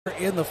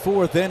In the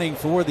fourth inning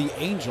for the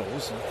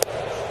Angels.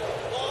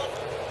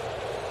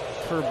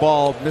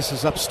 Curveball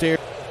misses upstairs.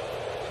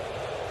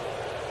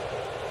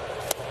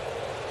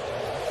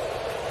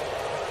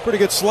 Pretty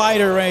good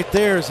slider right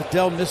there as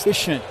Adele missed.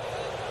 Efficient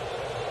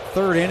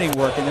third inning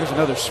working. There's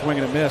another swing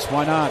and a miss.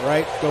 Why not,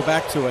 right? Go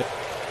back to it.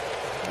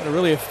 Got a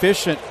really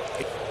efficient.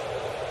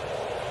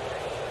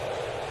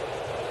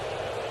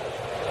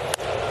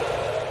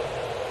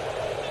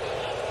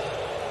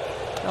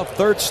 Now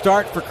third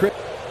start for Chris.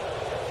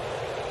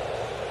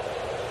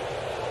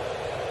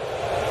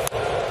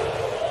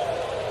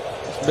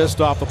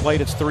 Missed off the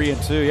plate. It's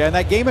 3-2. Yeah, and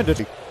that game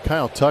ended.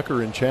 Kyle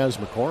Tucker and Chas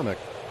McCormick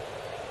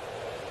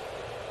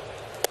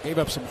Gave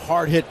up some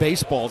hard hit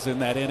baseballs in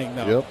that inning,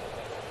 though. Yep.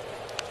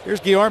 Here's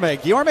Guillorme.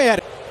 Guillorme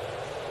had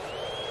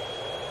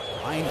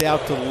lined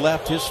out to the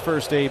left, his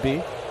first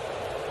AB.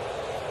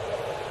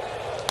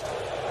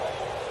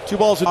 2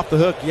 balls off the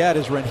hook. Yeah, it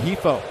is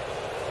Rengifo.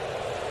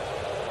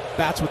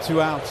 Bats with 2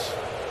 outs.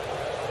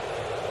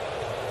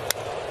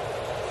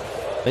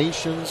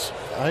 Nations.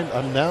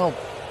 I'm now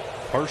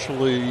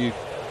partially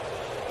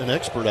an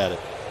expert at it.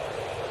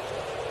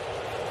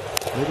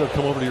 Maybe I'll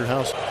come over to your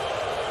house.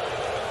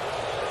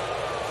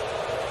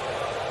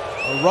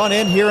 A run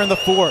in here in the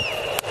fourth.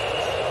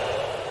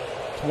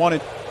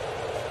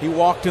 He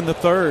walked in the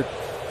third.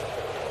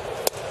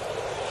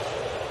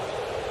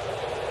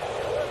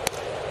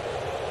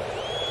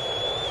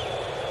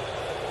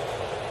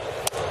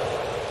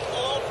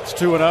 It's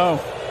 2-0.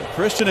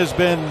 Christian has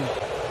been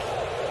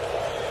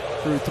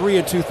through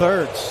 3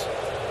 2/3.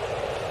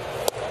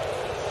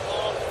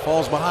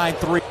 Falls behind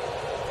 3.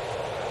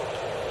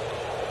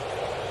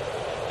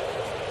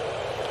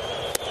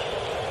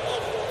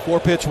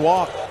 Four-pitch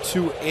walk,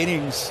 2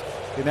 innings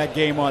in that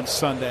game on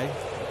Sunday.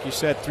 Like you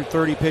said, through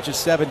 30 pitches,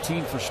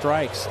 17 for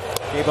strikes.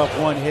 Gave up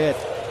 1 hit.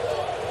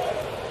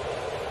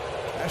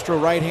 Astro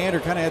right-hander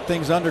kind of had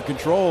things under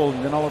control,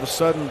 and then all of a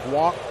sudden,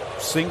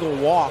 single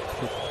walk.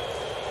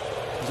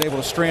 Was able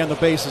to strand the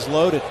bases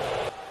loaded.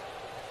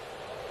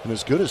 And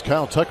as good as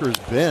Kyle Tucker has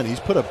been, he's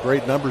put up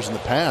great numbers in the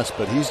past,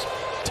 but he's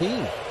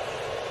team.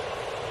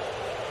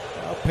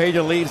 Well,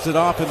 Pena leads it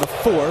off in the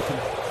fourth and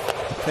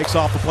takes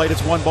off the plate.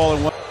 It's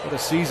 1-1. What a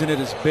season it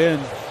has been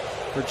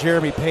for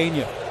Jeremy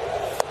Pena.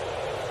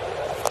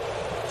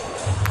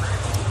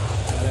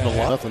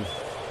 Nothing.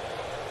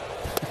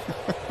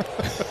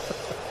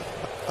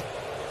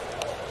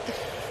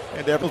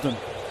 And Everton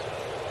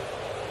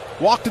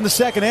walked in the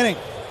second inning.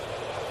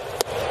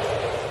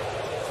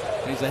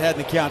 He's ahead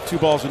in the count. 2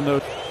 balls and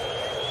no.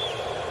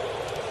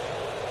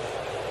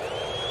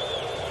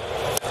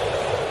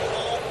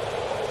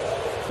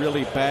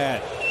 Really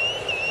bad.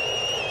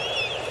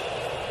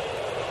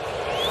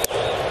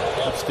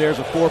 Upstairs,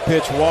 a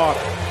 4-pitch walk.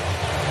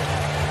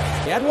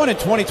 He had one in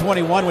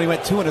 2021 when he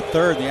went 2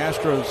 1/3. The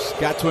Astros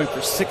got to him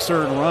for 6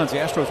 earned runs. The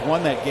Astros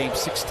won that game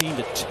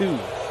 16-2.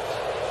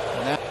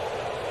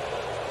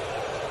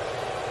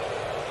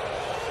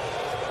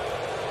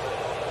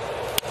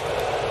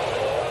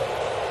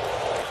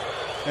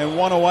 And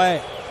 1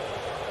 away.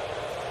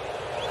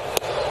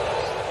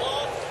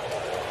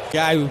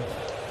 Guy who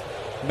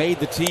made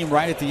the team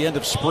right at the end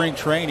of spring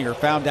training, or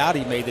found out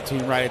he made the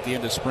team right at the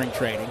end of spring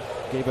training.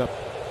 Gave up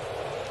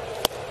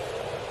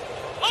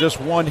just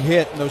 1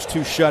 hit in those 2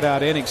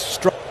 shutout innings.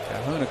 Struck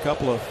Calhoun a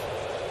couple of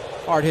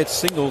hard hit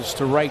singles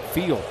to right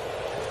field.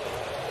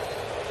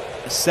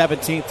 The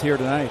 17th here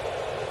tonight.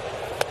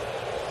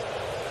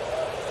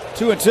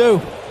 2-2.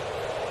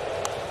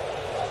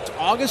 It's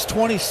August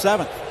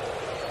 27th.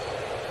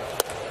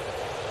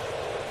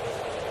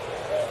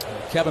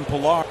 Kevin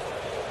Pillar.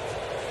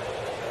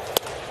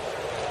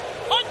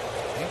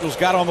 Angels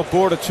got on the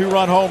board, a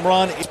 2-run home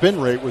run. Spin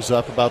rate was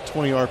up about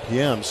 20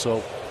 RPM,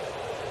 so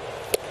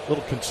a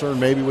little concern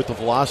maybe with the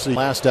velocity.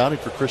 Last outing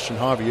for Christian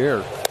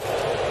Javier.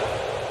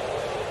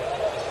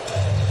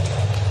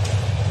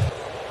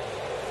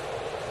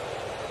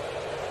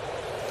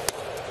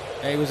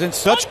 He was in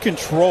such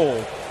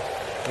control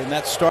in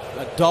that start,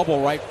 a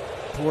double right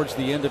towards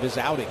the end of his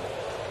outing.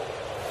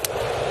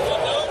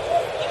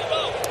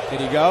 Did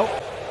he go?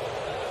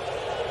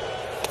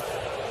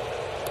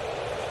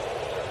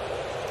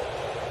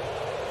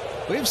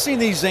 We've seen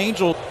these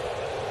Angels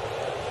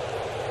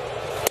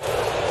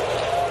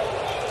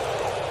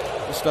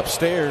just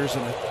upstairs,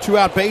 and a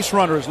 2-out base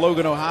runner is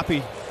Logan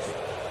O'Hoppe.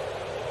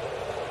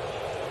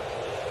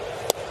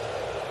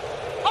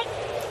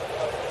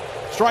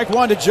 Strike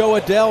 1 to Joe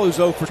Adele, who's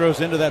 0 for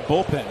throws into that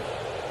bullpen.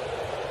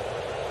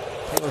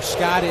 Taylor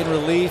Scott in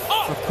relief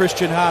for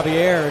Christian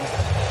Javier,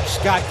 and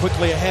Scott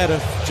quickly ahead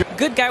of Joe.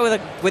 Good guy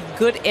with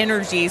good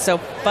energy, so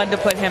fun to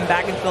put him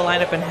back into the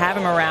lineup and have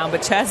him around.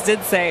 But Chas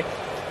did say,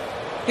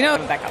 you know,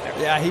 back out there.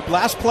 Yeah, he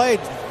last played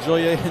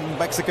Julia in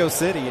Mexico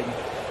City, and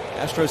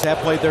Astros have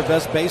played their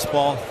best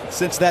baseball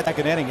since that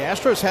second inning.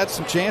 Astros had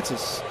some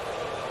chances.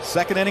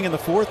 Second inning and the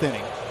fourth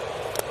inning.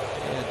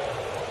 And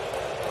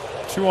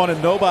 2 on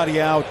and nobody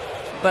out.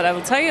 But I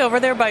will tell you, over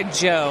there by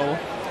Joe,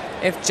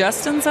 if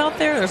Justin's out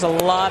there, there's a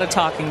lot of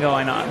talking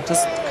going on.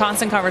 Just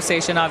constant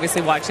conversation,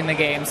 obviously watching the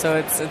game. So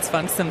it's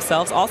fun to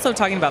themselves. Also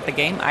talking about the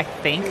game, I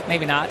think.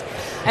 Maybe not.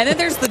 And then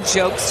there's the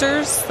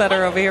jokesters that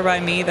are over here by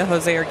me, the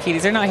Jose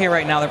Urquidis. They're not here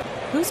right now.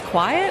 Who's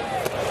quiet?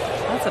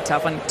 That's a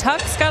tough one.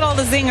 Tuck's got all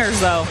the zingers,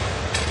 though.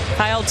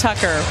 Kyle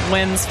Tucker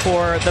wins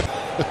for the...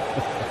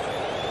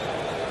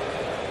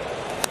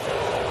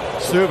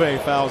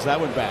 Suve fouls that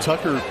one back.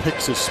 Tucker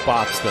picks his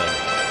spots then.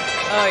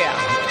 Oh,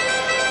 yeah.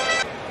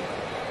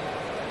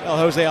 Well,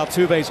 Jose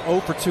Altuve's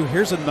 0 for 2.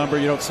 Here's a number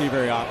you don't see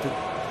very often.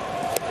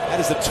 That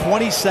is the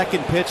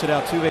 22nd pitch at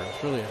Altuve.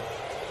 It's really a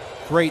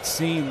great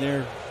scene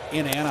there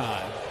in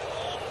Anaheim.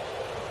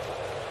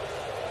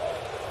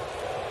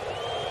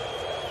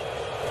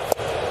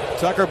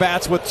 Tucker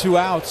bats with 2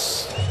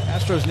 outs.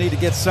 Astros need to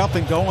get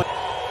something going.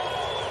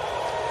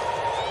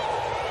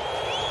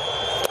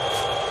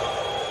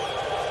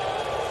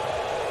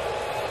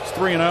 It's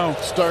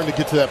 3-0. Starting to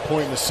get to that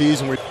point in the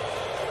season where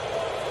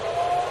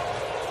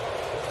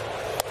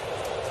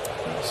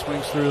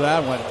swings through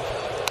that one.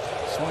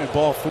 Swinging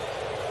ball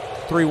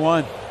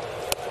 3-1.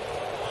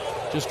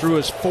 Just drew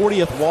his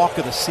 40th walk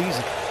of the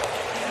season.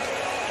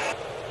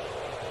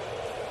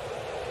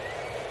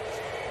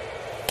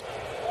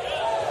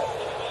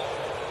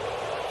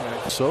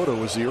 Soto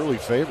was the early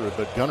favorite,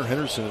 but Gunnar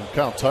Henderson and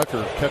Kyle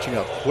Tucker catching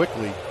up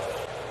quickly.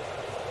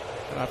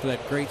 After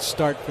that great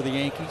start for the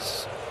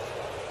Yankees.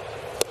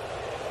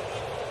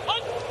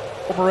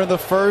 Over in the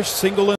first, single in